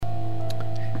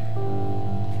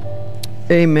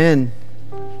Amen.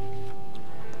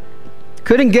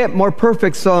 Couldn't get more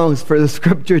perfect songs for the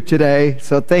scripture today,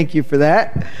 so thank you for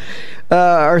that.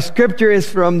 Our scripture is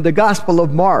from the Gospel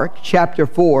of Mark, chapter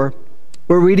 4.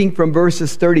 We're reading from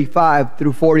verses 35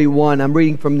 through 41. I'm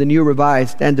reading from the New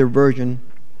Revised Standard Version.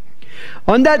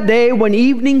 On that day, when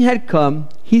evening had come,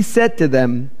 he said to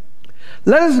them,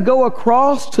 "Let us go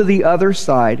across to the other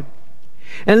side."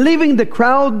 And leaving the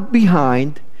crowd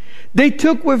behind, they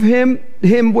took with him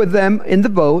with them in the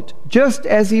boat, just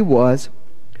as he was.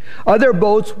 Other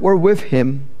boats were with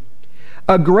him.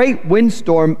 A great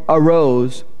windstorm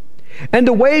arose, and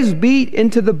the waves beat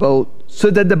into the boat,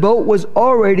 so that the boat was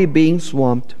already being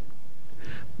swamped.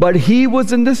 But he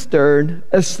was in the stern,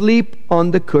 asleep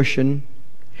on the cushion.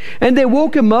 And they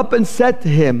woke him up and said to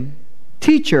him,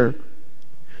 "Teacher,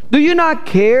 do you not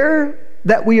care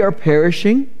that we are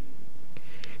perishing?"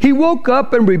 He woke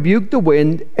up and rebuked the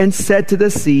wind and said to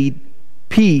the sea,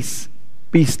 "Peace,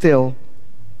 be still."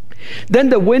 Then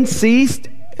the wind ceased,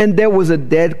 and there was a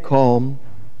dead calm.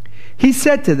 He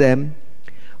said to them,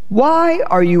 "Why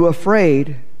are you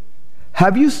afraid?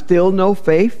 Have you still no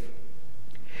faith?"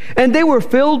 And they were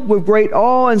filled with great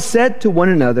awe and said to one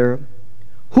another,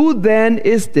 "Who then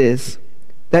is this,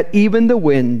 that even the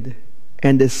wind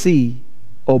and the sea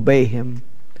obey him?"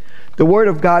 The word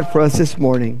of God for us this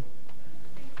morning.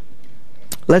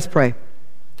 Let's pray.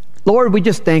 Lord, we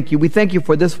just thank you. We thank you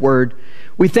for this word.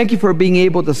 We thank you for being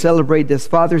able to celebrate this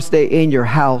Father's Day in your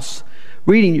house,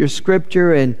 reading your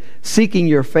scripture and seeking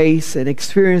your face and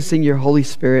experiencing your Holy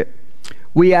Spirit.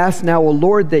 We ask now, O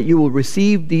Lord, that you will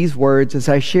receive these words as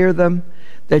I share them,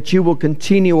 that you will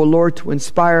continue, O Lord, to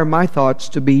inspire my thoughts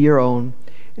to be your own,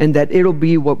 and that it'll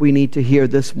be what we need to hear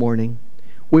this morning.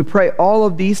 We pray all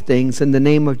of these things in the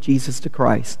name of Jesus the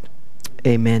Christ.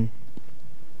 Amen.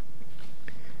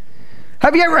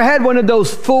 Have you ever had one of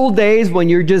those full days when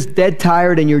you're just dead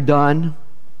tired and you're done?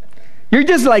 You're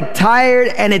just like tired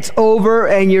and it's over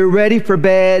and you're ready for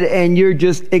bed and you're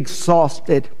just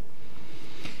exhausted.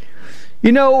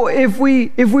 You know, if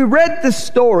we read the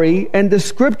story and the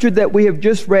scripture that we have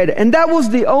just read, and that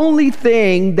was the only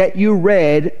thing that you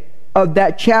read of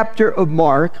that chapter of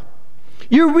Mark,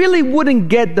 you really wouldn't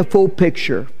get the full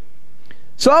picture.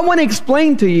 So I want to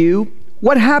explain to you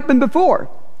what happened before.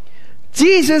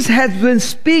 Jesus has been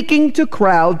speaking to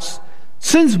crowds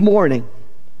since morning.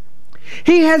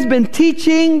 He has been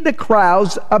teaching the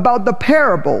crowds about the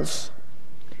parables.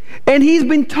 And he's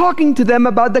been talking to them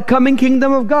about the coming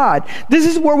kingdom of God. This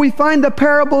is where we find the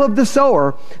parable of the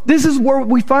sower. This is where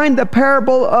we find the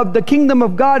parable of the kingdom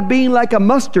of God being like a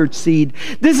mustard seed.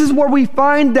 This is where we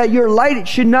find that your light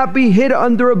should not be hid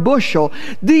under a bushel.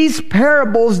 These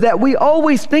parables that we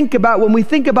always think about when we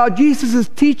think about Jesus'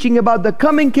 teaching about the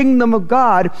coming kingdom of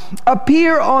God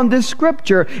appear on this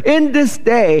scripture in this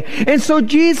day. And so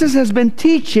Jesus has been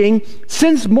teaching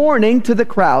since morning to the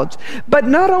crowds. But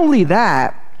not only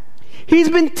that, he's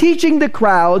been teaching the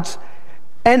crowds,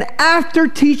 and after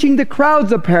teaching the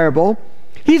crowds a parable,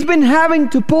 he's been having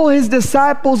to pull his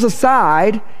disciples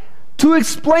aside to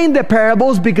explain the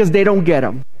parables because they don't get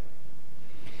them.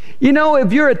 You know,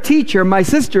 if you're a teacher, my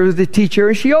sister is a teacher,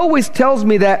 and she always tells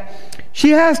me that she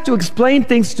has to explain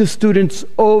things to students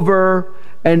over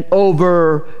and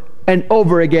over and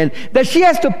over again. That she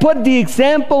has to put the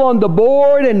example on the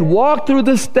board and walk through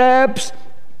the steps.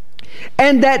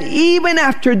 And that even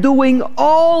after doing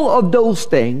all of those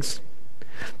things,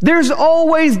 there's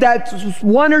always that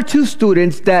one or two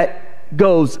students that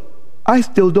goes, "I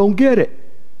still don't get it.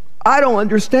 I don't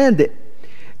understand it."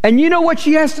 And you know what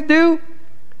she has to do?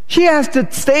 She has to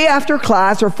stay after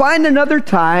class or find another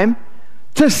time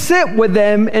to sit with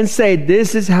them and say,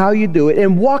 "This is how you do it,"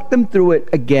 and walk them through it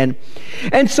again.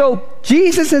 And so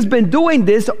Jesus has been doing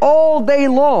this all day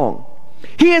long.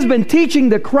 He has been teaching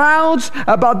the crowds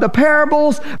about the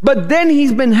parables, but then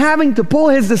he's been having to pull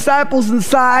his disciples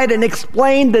aside and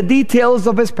explain the details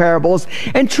of his parables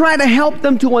and try to help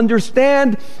them to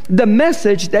understand the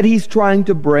message that he's trying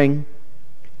to bring.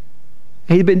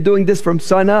 He's been doing this from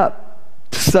sun up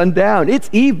to sundown. It's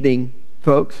evening,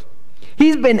 folks.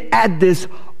 He's been at this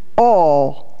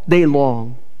all day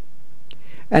long.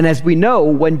 And as we know,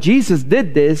 when Jesus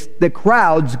did this, the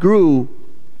crowds grew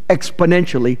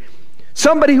exponentially.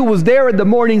 Somebody who was there at the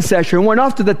morning session went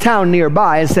off to the town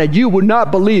nearby and said, "You would not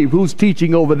believe who's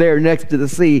teaching over there next to the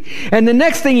sea." And the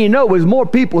next thing you know is more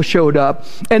people showed up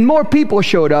and more people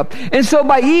showed up. And so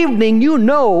by evening, you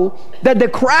know that the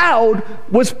crowd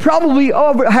was probably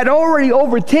had already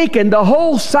overtaken the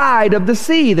whole side of the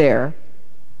sea there.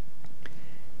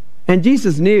 And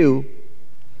Jesus knew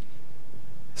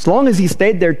As long as he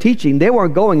stayed there teaching, they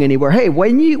weren't going anywhere. Hey,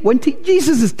 when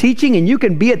Jesus is teaching and you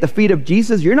can be at the feet of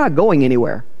Jesus, you're not going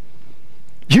anywhere.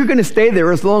 You're going to stay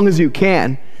there as long as you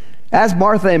can. Ask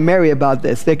Martha and Mary about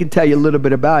this. They can tell you a little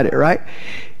bit about it, right?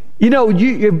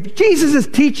 If Jesus is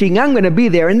teaching, I'm going to be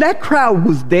there. And that crowd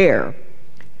was there.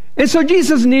 And so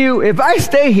Jesus knew, if I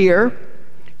stay here,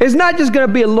 it's not just going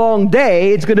to be a long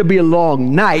day, it's going to be a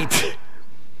long night.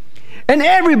 And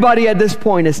everybody at this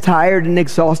point is tired and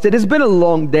exhausted. It's been a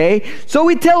long day. So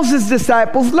he tells his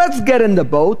disciples, let's get in the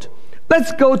boat.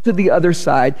 Let's go to the other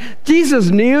side. Jesus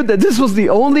knew that this was the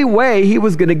only way he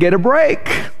was going to get a break.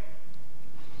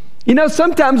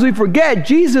 Sometimes we forget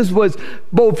Jesus was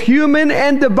both human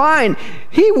and divine.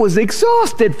 He was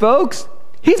exhausted, folks.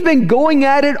 He's been going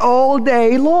at it all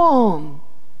day long.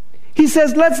 He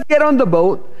says, let's get on the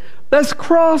boat. Let's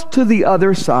cross to the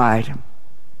other side.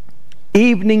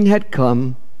 Evening had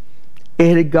come.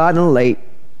 It had gotten late.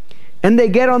 And they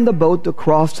get on the boat to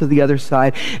cross to the other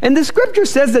side. And the scripture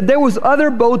says that there was other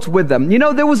boats with them.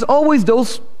 There was always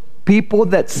those people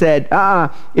that said,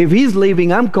 if he's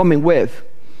leaving, I'm coming with.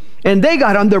 And they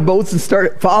got on their boats and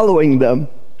started following them.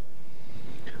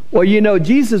 Well,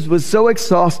 Jesus was so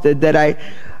exhausted that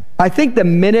I think the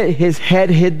minute his head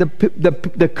hit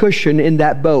the cushion in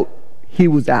that boat, he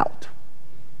was out.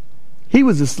 He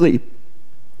was asleep.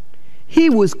 He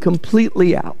was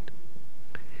completely out.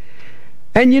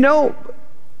 And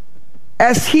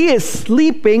as he is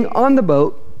sleeping on the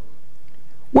boat,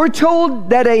 we're told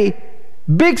that a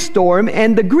big storm,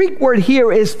 and the Greek word here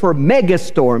is for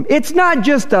megastorm. It's not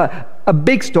just a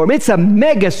big storm, it's a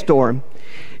megastorm.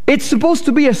 It's supposed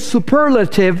to be a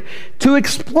superlative to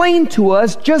explain to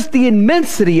us just the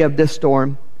immensity of this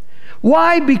storm.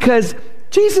 Why? Because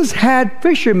Jesus had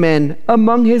fishermen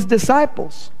among his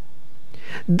disciples.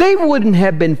 They wouldn't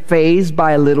have been fazed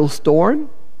by a little storm.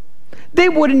 They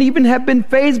wouldn't even have been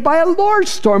fazed by a large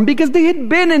storm because they had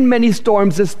been in many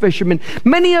storms as fishermen.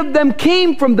 Many of them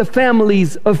came from the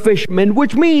families of fishermen,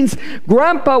 which means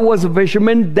Grandpa was a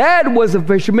fisherman, Dad was a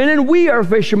fisherman, and we are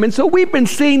fishermen. So we've been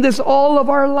seeing this all of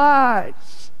our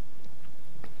lives.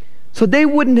 So they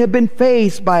wouldn't have been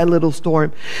fazed by a little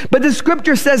storm. But the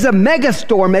scripture says a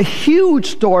megastorm, a huge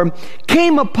storm,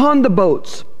 came upon the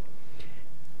boats.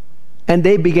 And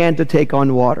they began to take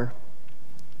on water.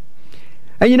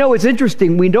 And it's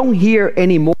interesting, we don't hear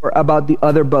anymore about the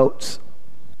other boats.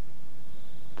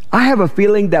 I have a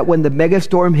feeling that when the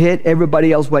megastorm hit,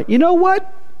 everybody else went, you know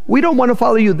what? We don't want to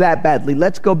follow you that badly.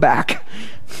 Let's go back.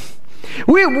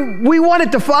 We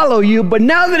wanted to follow you, but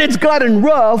now that it's gotten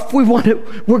rough, we're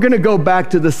going to go back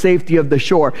to the safety of the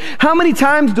shore. How many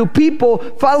times do people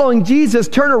following Jesus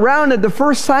turn around at the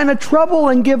first sign of trouble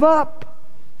and give up?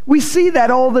 We see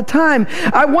that all the time.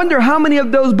 I wonder how many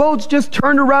of those boats just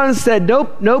turned around and said,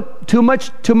 nope, too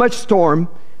much storm.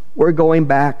 We're going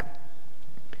back.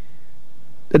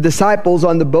 The disciples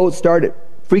on the boat started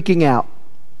freaking out.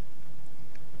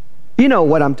 You know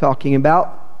what I'm talking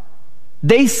about.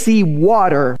 They see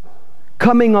water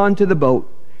coming onto the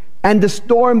boat, and the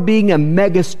storm being a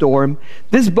megastorm.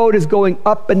 This boat is going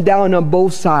up and down on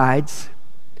both sides,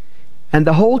 and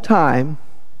the whole time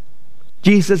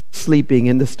Jesus is sleeping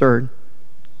in the stern.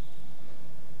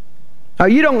 Now,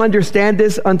 you don't understand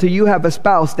this until you have a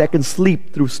spouse that can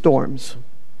sleep through storms.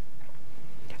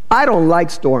 I don't like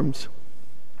storms.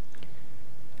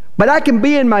 But I can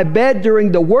be in my bed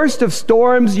during the worst of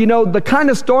storms, the kind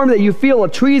of storm that you feel a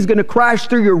tree is going to crash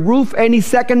through your roof any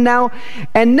second now.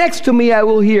 And next to me, I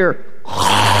will hear,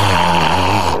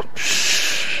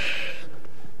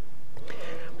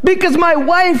 because my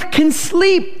wife can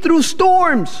sleep through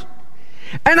storms.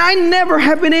 And I never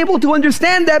have been able to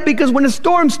understand that, because when a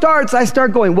storm starts, I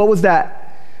start going, what was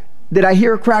that? Did I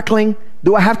hear a crackling?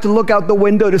 Do I have to look out the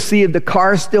window to see if the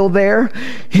car is still there?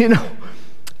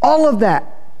 All of that.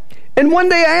 And one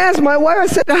day I asked my wife, I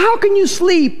said, how can you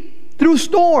sleep through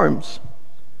storms?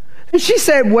 And she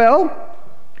said, well,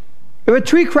 if a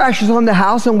tree crashes on the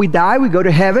house and we die, we go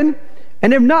to heaven.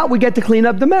 And if not, we get to clean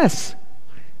up the mess.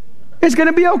 It's going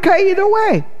to be okay either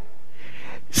way.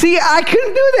 See, I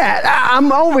couldn't do that. I'm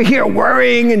over here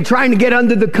worrying and trying to get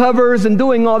under the covers and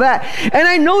doing all that. And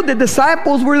I know the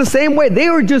disciples were the same way. They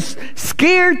were just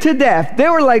scared to death. They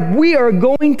were like, we are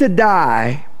going to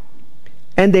die.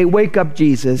 And they wake up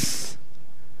Jesus.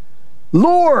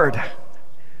 Lord,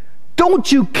 don't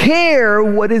you care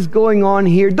what is going on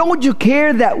here? Don't you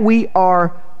care that we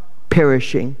are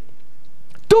perishing?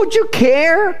 Don't you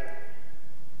care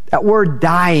that we're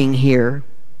dying here?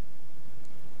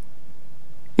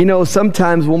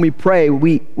 Sometimes when we pray,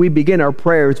 we begin our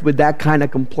prayers with that kind of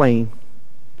complaint.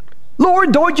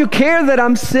 Lord, don't you care that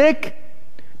I'm sick?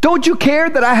 Don't you care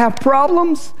that I have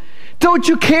problems? Don't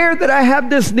you care that I have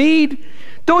this need?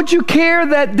 Don't you care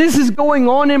that this is going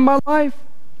on in my life?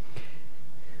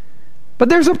 But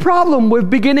there's a problem with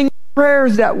beginning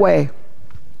prayers that way.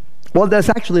 Well, there's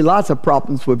actually lots of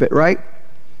problems with it, right?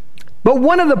 But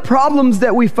one of the problems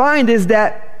that we find is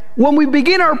that when we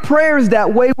begin our prayers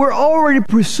that way, we're already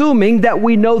presuming that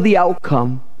we know the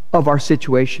outcome of our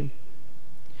situation.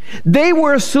 They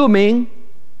were assuming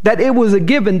that it was a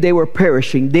given they were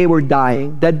perishing, they were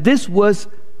dying, that this was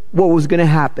what was going to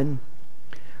happen.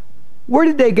 Where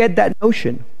did they get that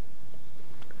notion?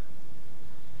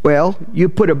 Well, you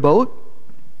put a boat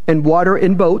and water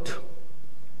in boat,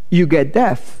 you get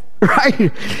death,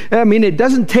 right? I mean, it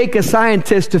doesn't take a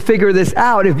scientist to figure this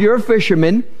out. If you're a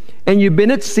fisherman and you've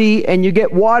been at sea and you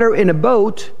get water in a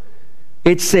boat,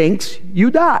 it sinks,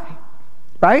 you die,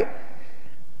 right?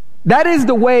 That is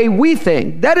the way we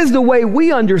think. That is the way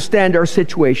we understand our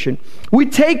situation. We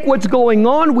take what's going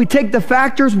on, we take the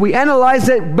factors, we analyze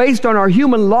it based on our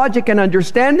human logic and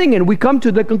understanding, and we come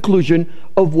to the conclusion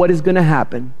of what is going to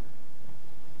happen.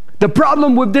 The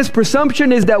problem with this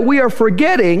presumption is that we are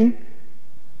forgetting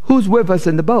who's with us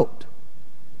in the boat.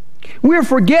 We're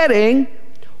forgetting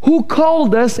who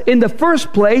called us in the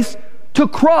first place to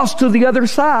cross to the other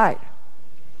side.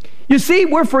 You see,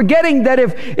 we're forgetting that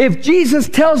if Jesus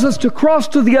tells us to cross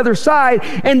to the other side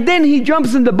and then he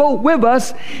jumps in the boat with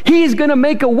us, he's going to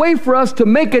make a way for us to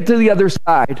make it to the other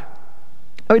side.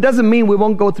 Now, it doesn't mean we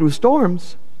won't go through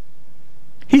storms.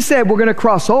 He said we're going to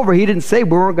cross over. He didn't say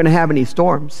we weren't going to have any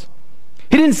storms.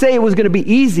 He didn't say it was going to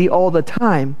be easy all the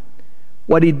time.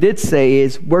 What he did say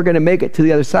is we're going to make it to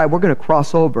the other side. We're going to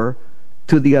cross over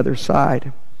to the other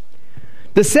side.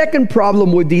 The second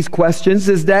problem with these questions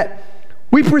is that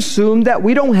we presume that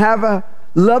we don't have a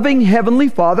loving Heavenly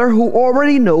Father who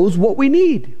already knows what we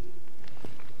need.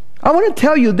 I want to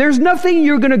tell you, there's nothing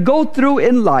you're going to go through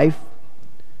in life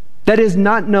that is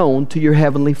not known to your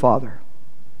Heavenly Father.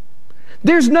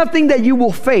 There's nothing that you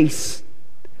will face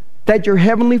that your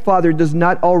Heavenly Father does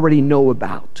not already know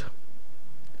about.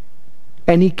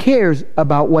 And He cares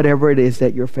about whatever it is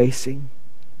that you're facing.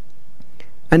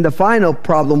 And the final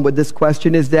problem with this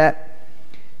question is that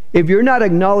if you're not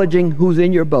acknowledging who's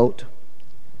in your boat,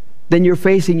 then you're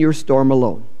facing your storm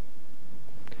alone.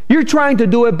 You're trying to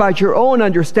do it by your own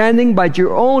understanding, by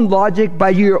your own logic, by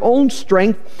your own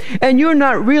strength, and you're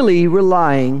not really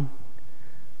relying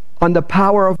on the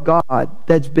power of God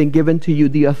that's been given to you,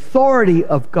 the authority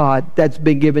of God that's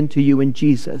been given to you in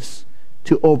Jesus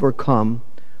to overcome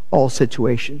all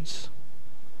situations.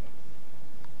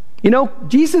 You know,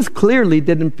 Jesus clearly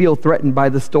didn't feel threatened by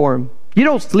the storm. You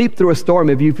don't sleep through a storm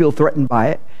if you feel threatened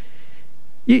by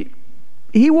it.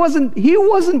 He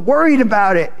wasn't worried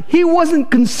about it. He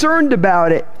wasn't concerned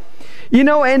about it. You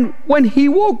know, and when he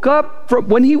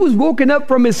was woken up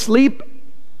from his sleep,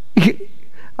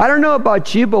 I don't know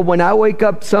about you, but when I wake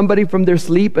up somebody from their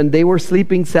sleep and they were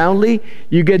sleeping soundly,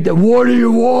 you get the "what do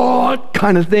you want"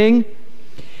 kind of thing.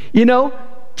 You know,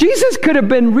 Jesus could have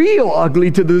been real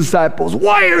ugly to the disciples.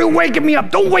 "Why are you waking me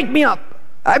up? Don't wake me up.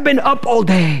 I've been up all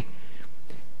day."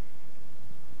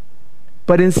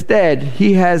 But instead,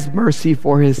 he has mercy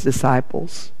for his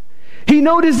disciples. He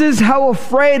notices how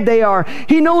afraid they are.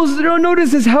 He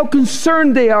notices how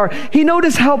concerned they are. He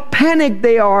notices how panicked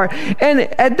they are. And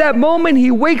at that moment,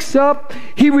 he wakes up,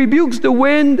 he rebukes the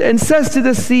wind and says to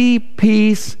the sea,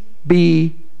 "Peace,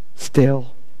 be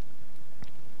still."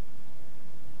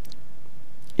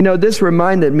 You know, this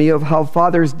reminded me of how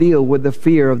fathers deal with the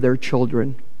fear of their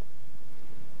children.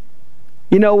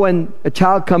 You know, when a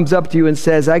child comes up to you and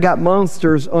says, "I got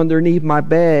monsters underneath my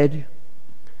bed,"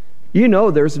 you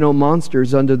know there's no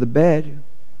monsters under the bed.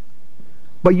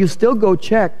 But you still go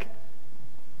check.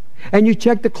 And you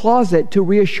check the closet to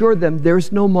reassure them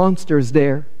there's no monsters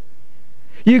there.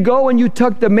 You go and you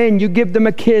tuck them in, you give them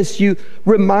a kiss, you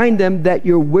remind them that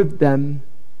you're with them.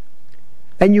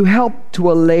 And you help to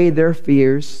allay their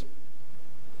fears.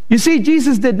 You see,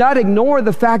 Jesus did not ignore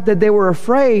the fact that they were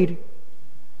afraid.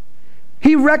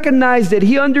 He recognized it,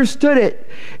 he understood it,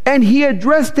 and he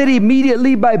addressed it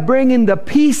immediately by bringing the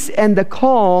peace and the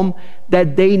calm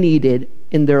that they needed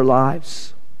in their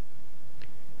lives.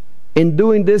 In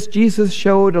doing this, Jesus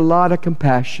showed a lot of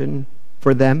compassion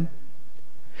for them.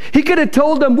 He could have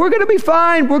told them, "We're going to be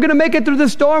fine, we're going to make it through the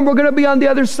storm, we're going to be on the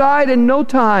other side in no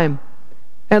time,"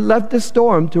 and left the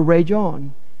storm to rage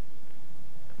on.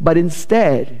 But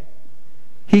instead,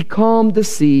 he calmed the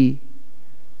sea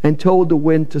and told the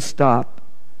wind to stop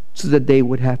so that they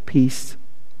would have peace.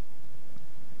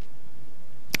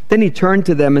 Then he turned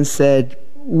to them and said,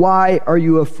 "Why are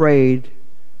you afraid?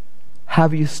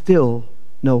 Have you still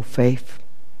no faith?"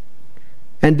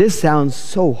 And this sounds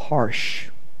so harsh,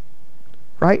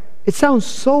 right? It sounds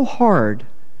so hard.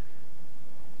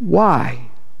 Why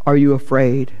are you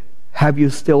afraid? Have you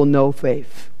still no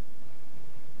faith?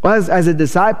 Well, as a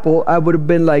disciple, I would have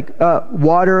been like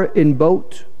water in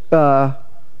boat,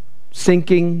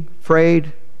 sinking,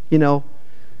 afraid, the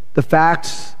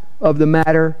facts of the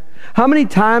matter. How many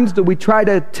times do we try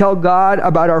to tell God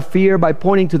about our fear by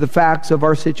pointing to the facts of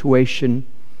our situation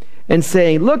and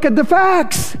saying, look at the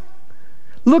facts.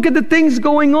 Look at the things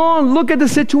going on. Look at the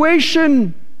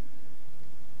situation.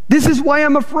 This is why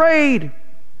I'm afraid.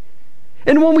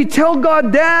 And when we tell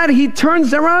God that, He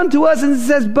turns around to us and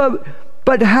says,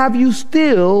 but have you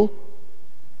still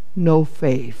no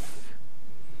faith?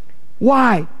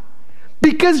 Why?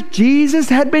 Because Jesus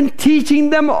had been teaching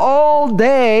them all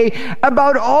day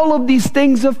about all of these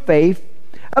things of faith,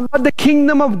 about the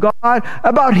kingdom of God,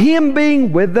 about Him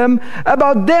being with them,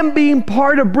 about them being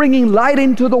part of bringing light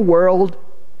into the world.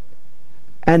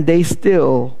 And they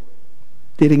still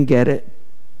didn't get it.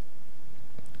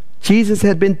 Jesus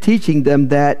had been teaching them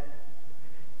that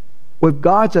with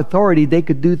God's authority, they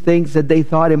could do things that they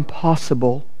thought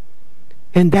impossible.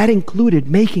 And that included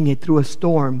making it through a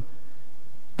storm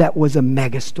that was a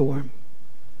megastorm.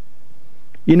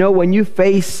 When you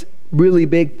face really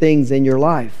big things in your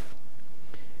life,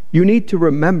 you need to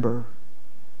remember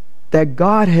that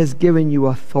God has given you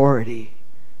authority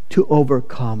to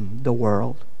overcome the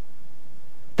world.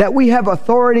 That we have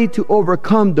authority to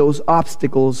overcome those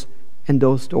obstacles and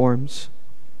those storms.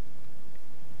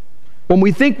 When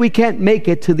we think we can't make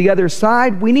it to the other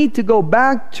side, we need to go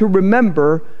back to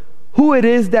remember who it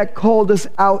is that called us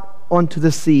out onto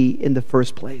the sea in the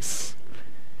first place.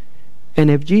 And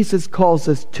if Jesus calls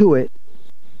us to it,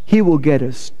 He will get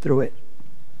us through it.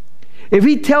 If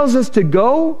He tells us to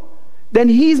go, then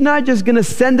He's not just going to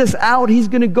send us out, He's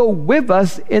going to go with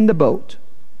us in the boat.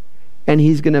 And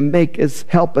He's going to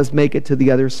help us make it to the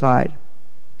other side.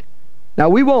 Now,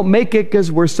 we won't make it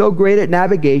because we're so great at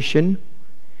navigation.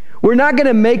 We're not going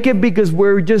to make it because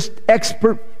we're just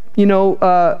experts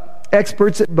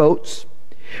at boats.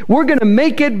 We're going to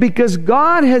make it because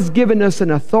God has given us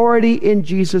an authority in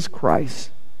Jesus Christ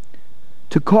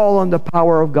to call on the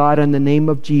power of God and the name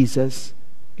of Jesus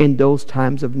in those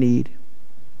times of need.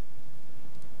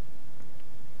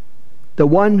 The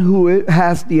one who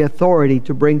has the authority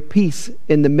to bring peace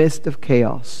in the midst of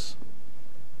chaos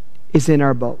is in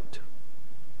our boat.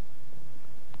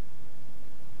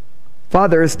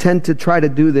 Fathers tend to try to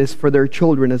do this for their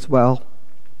children as well.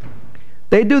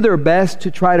 They do their best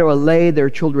to try to allay their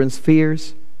children's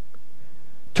fears,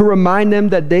 to remind them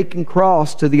that they can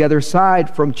cross to the other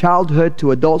side from childhood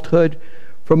to adulthood,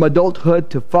 from adulthood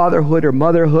to fatherhood or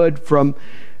motherhood, from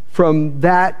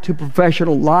that to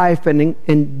professional life,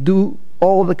 and do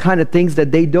all the kind of things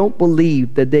that they don't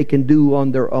believe that they can do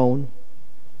on their own.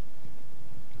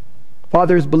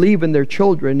 Fathers believe in their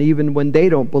children even when they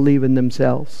don't believe in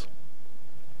themselves.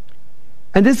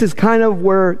 And this is kind of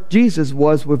where Jesus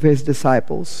was with His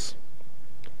disciples.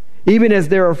 Even as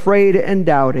they're afraid and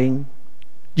doubting,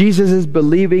 Jesus is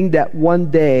believing that one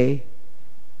day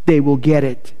they will get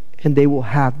it and they will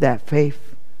have that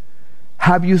faith.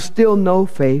 Have you still no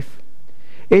faith?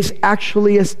 It's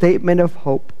actually a statement of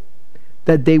hope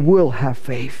that they will have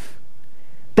faith.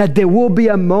 That there will be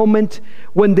a moment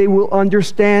when they will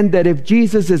understand that if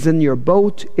Jesus is in your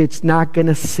boat, it's not going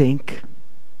to sink.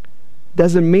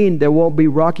 Doesn't mean there won't be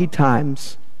rocky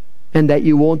times and that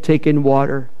you won't take in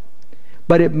water,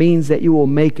 but it means that you will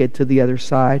make it to the other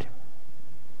side.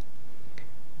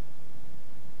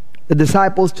 The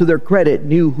disciples, to their credit,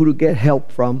 knew who to get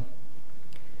help from.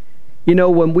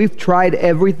 When we've tried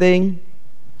everything,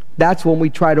 that's when we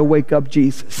try to wake up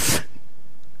Jesus.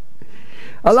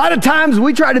 A lot of times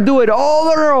we try to do it all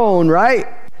on our own, right?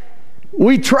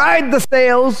 We tried the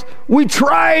sails. We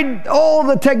tried all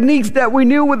the techniques that we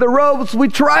knew with the ropes. We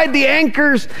tried the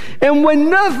anchors. And when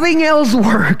nothing else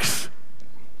works,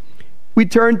 we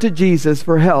turn to Jesus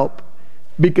for help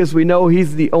because we know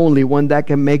He's the only one that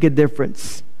can make a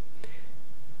difference.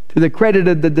 To the credit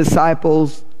of the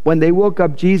disciples, when they woke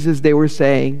up Jesus, they were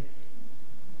saying,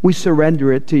 we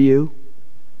surrender it to you.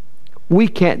 We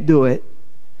can't do it.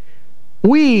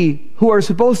 We, who are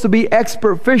supposed to be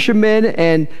expert fishermen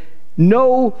and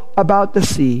know about the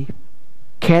sea,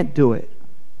 can't do it,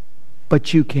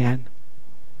 but you can.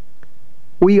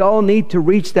 We all need to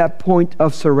reach that point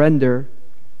of surrender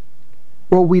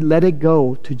where we let it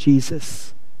go to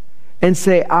Jesus and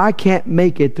say, I can't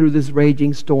make it through this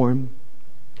raging storm,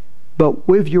 but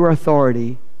with your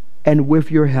authority and with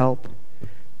your help,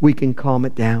 we can calm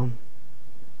it down.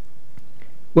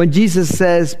 When Jesus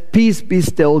says, peace be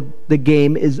still, the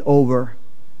game is over.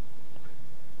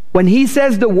 When he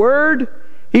says the word,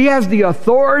 he has the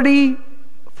authority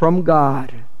from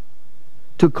God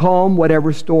to calm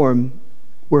whatever storm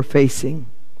we're facing.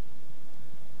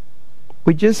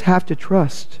 We just have to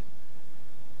trust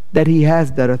that he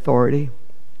has that authority.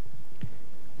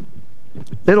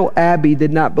 Little Abby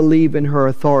did not believe in her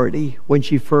authority when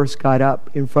she first got up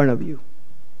in front of you.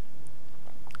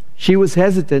 She was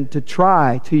hesitant to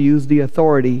try to use the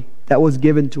authority that was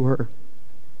given to her.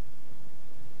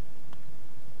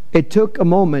 It took a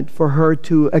moment for her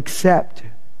to accept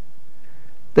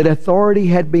that authority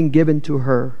had been given to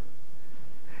her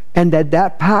and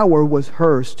that power was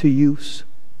hers to use.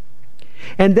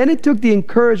 And then it took the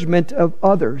encouragement of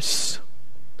others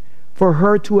for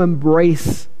her to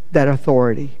embrace that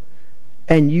authority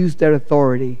and use that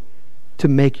authority to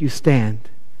make you stand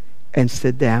and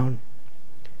sit down.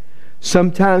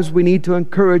 Sometimes we need to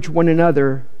encourage one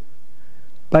another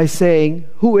by saying,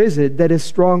 who is it that is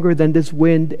stronger than this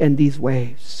wind and these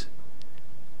waves?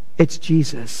 It's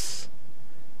Jesus.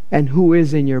 And who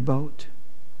is in your boat?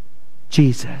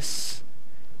 Jesus.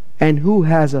 And who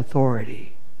has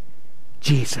authority?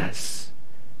 Jesus.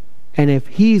 And if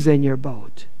he's in your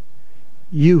boat,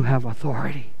 you have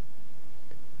authority.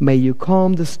 May you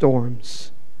calm the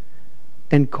storms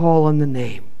and call on the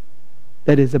name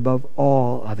that is above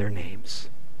all other names,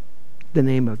 the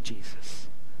name of Jesus.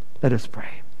 Let us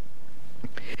pray.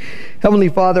 Heavenly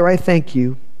Father, I thank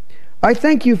you. I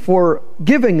thank you for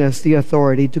giving us the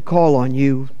authority to call on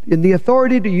you and the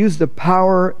authority to use the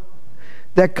power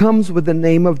that comes with the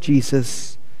name of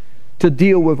Jesus to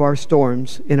deal with our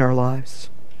storms in our lives.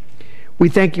 We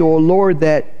thank you, O Lord,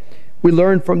 that we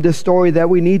learn from this story that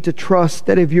we need to trust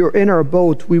that if you're in our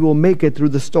boat, we will make it through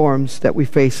the storms that we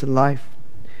face in life.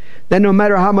 That no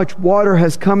matter how much water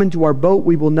has come into our boat,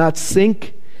 we will not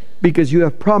sink because you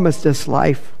have promised us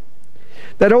life.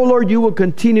 That, oh Lord, you will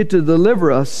continue to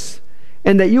deliver us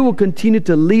and that you will continue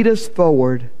to lead us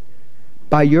forward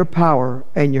by your power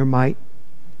and your might.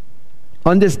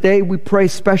 On this day, we pray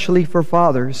specially for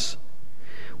fathers.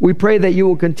 We pray that you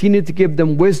will continue to give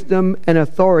them wisdom and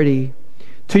authority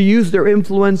to use their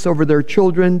influence over their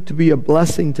children to be a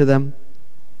blessing to them,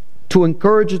 to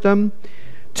encourage them,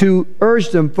 to urge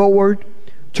them forward,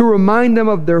 to remind them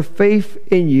of their faith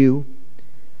in you,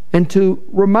 and to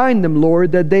remind them,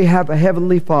 Lord, that they have a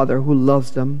heavenly Father who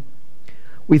loves them.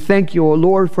 We thank you, O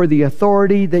Lord, for the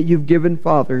authority that you've given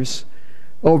fathers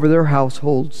over their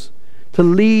households to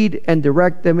lead and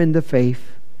direct them in the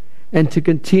faith and to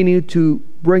continue to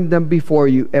bring them before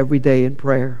you every day in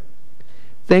prayer.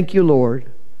 Thank you, Lord,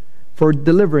 for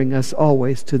delivering us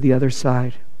always to the other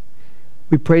side.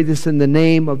 We pray this in the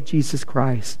name of Jesus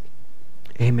Christ.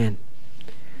 Amen.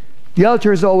 The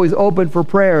altar is always open for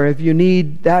prayer if you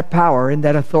need that power and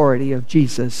that authority of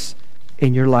Jesus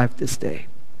in your life this day.